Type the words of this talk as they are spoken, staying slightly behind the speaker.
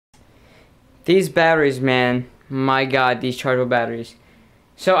These batteries, man. My God, these chargeable batteries.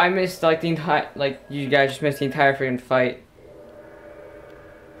 So I missed like the entire, like you guys just missed the entire freaking fight.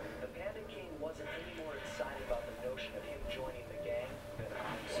 The Panda King wasn't any more excited about the notion of him joining the gang than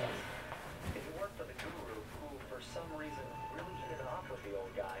I was. If it weren't for the guru, who for some reason really hit it off with the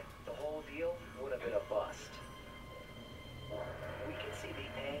old guy, the whole deal would have been a bust. We can see the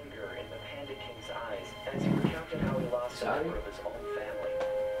anger in the Panda King's eyes as he recounted how he lost a member of his own family.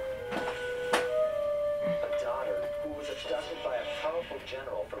 A daughter who was abducted by a powerful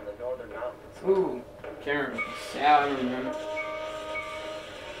general from the northern mountains. Ooh, can't remember. Yeah, I remember.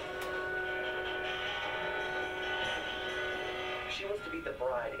 She was to be the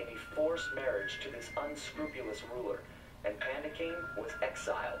bride in a forced marriage to this unscrupulous ruler, and Panda King was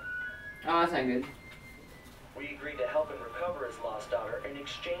exiled. Oh, that's not good. We agreed to help him recover his lost daughter in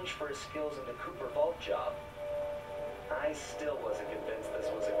exchange for his skills in the Cooper vault job. I still wasn't convinced this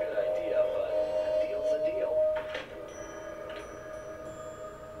was a good idea, but a deal's a deal.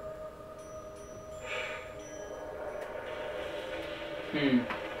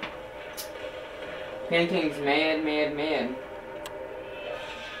 Painting's mad, mad, mad.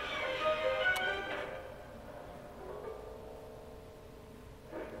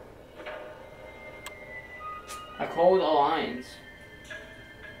 A cold alliance.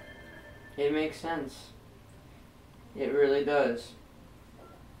 It makes sense. It really does.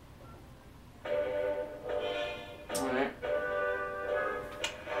 Alright.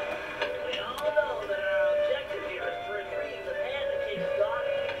 We all know that our objective here is to retrieve the Panda King's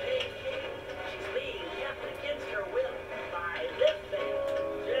daughter, Jane King. She's being kept against her will by this man,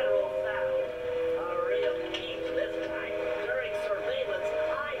 General Sal. A real geek this time. During surveillance,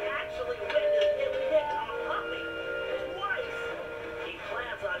 I actually witnessed him pick a puppy twice. He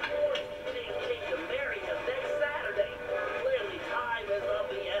plans on forcing Jane King to marry him next Saturday. Clearly, time is of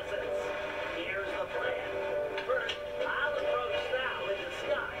the essence. Here's the plan. First, I'll approach Sal in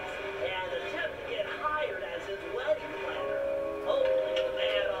disguise and attempt to get hired as his wedding planner. Hopefully, the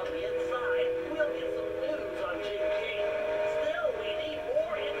man on the inside will get some news on Jing King. Still, we need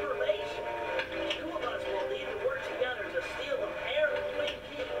more information. The two of us will need to work together to steal a pair of twin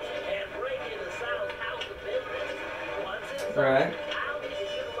keys and break into Sal's house of business. Once it's Right. I'll need to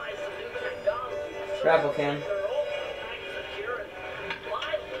utilize some new technology to Grapple cam. their own back security.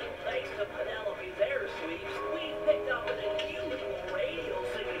 Finally, thanks to Penelope's air sweeps, we picked up an unusual radio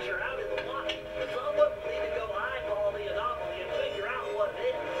signature out in the water. Someone will need to go eyeball the anomaly and figure out what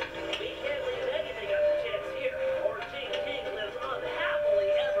it is. We can't leave anything up to chance here, or Jing King lives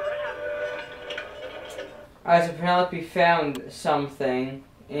unhappily ever after. Alright, so Penelope found something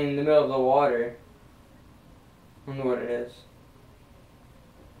in the middle of the water. I don't know what it is.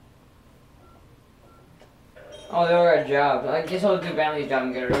 Oh, they all got jobs. I guess I'll do Bailey's job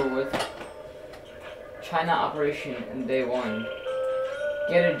and get it over with. China operation in day 1.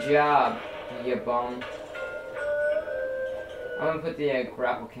 Get a job, you bum. I'm gonna put the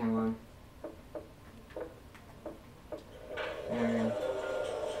grapple cam on. There we go.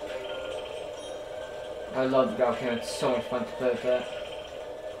 I love the grapple cam. It's so much fun to play with that.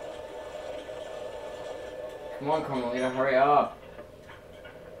 Come on, Carmelita, hurry up.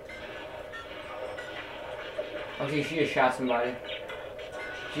 Oh, gee, she just shot somebody.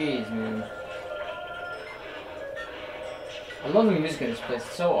 Jeez, man. I love the music in this place.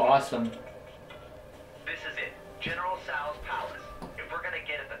 It's so awesome. This is it. General Sal's palace. If we're gonna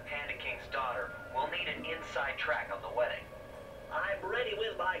get at the Panda King's daughter, we'll need an inside track on the wedding. I'm ready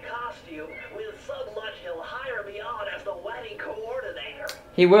with my costume. With so much, he'll hire me on as the wedding coordinator.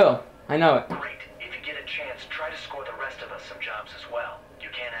 He will. I know it. Great. If you get a chance, try to score the rest of us some jobs as well. You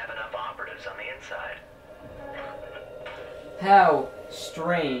can't have enough operatives on the inside. How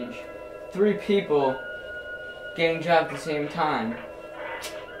strange. 3 people getting jobs at the same time.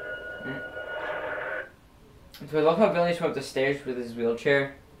 Do I love how Billy went up the stairs with his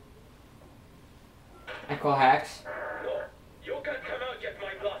wheelchair? I call hacks. No, you can come out yet,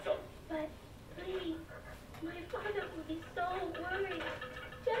 my blossom. But please, my father will be so worried.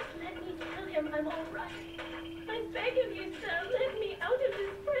 Just let me tell him I'm all right. I beg of you, sir, let me out of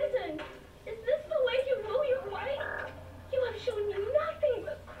this prison. Is this the way you rule your wife? You have shown me nothing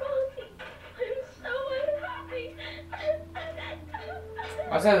but cruelty. I'm so unhappy.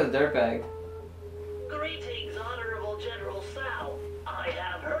 What's that, a dirtbag? Greetings, Honorable General Sal. I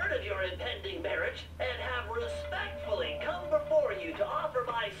have heard of your impending marriage and have respectfully come before you to offer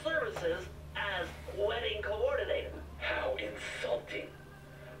my services as wedding coordinator. How insulting.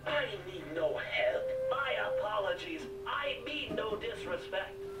 I need no help. My apologies. I mean no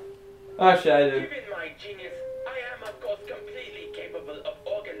disrespect. Oh shit, I do. Given my genius, I am of course completely capable of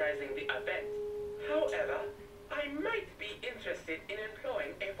organizing organizing the event. However, I might be interested in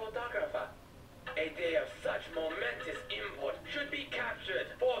employing a photographer. A day of such momentous import should be captured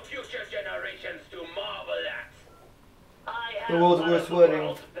for future generations to marvel at. I The have world's one worst of the wedding.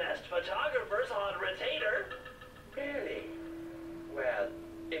 world's best photographers on retainer. Really? Well,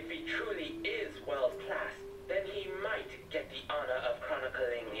 if he truly is world class, then he might get the honor of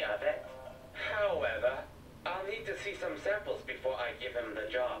chronicling the event. However, I'll need to see some samples before I give him the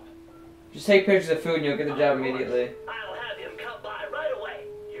job. Just take pictures of food and you'll get the job immediately. I'll have him come by right away.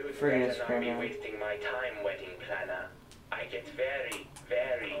 You'd Friggin' better not be Instagram. wasting my time, wedding planner. I get very,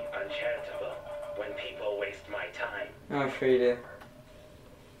 very uncharitable when people waste my time. Oh, sure you do.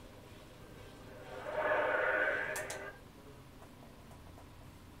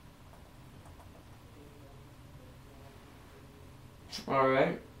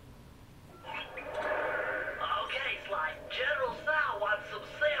 Alright. Okay, Sly. General Sal wants some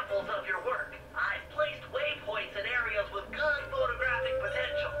samples of your work. I've placed waypoints in areas with good photographic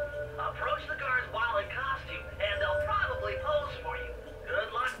potential. Approach the guards while in costume, and they'll probably pose for you.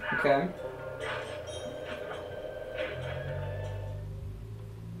 Good luck, pal. Okay.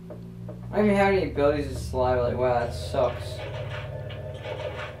 I don't even have any abilities to slide. Like, wow, that sucks.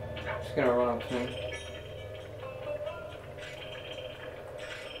 Just gonna run up to him.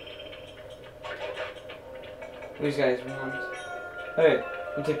 These guys want. Hey,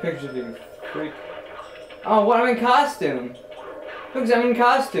 I'll take pictures of you, freak. Oh, what? I'm in costume. Look, I'm in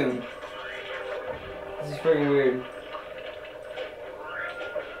costume. This is freaking weird.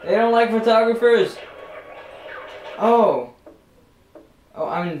 They don't like photographers. Oh. Oh,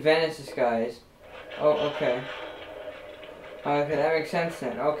 I'm in Venice disguise. Oh, okay. Okay, that makes sense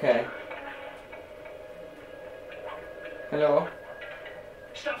then. Okay. Hello?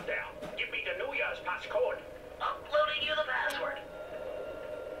 Stuff down. Give me the New Year's passcode. Uploading you the password.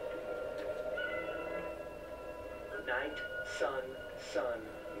 Night, sun,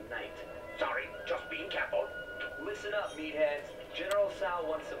 night. Sorry, just being careful. Listen up, meatheads. General Sal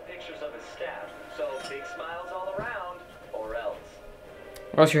wants some pictures of his staff, so big smiles all around, or else.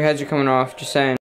 Or else your heads are coming off, just saying.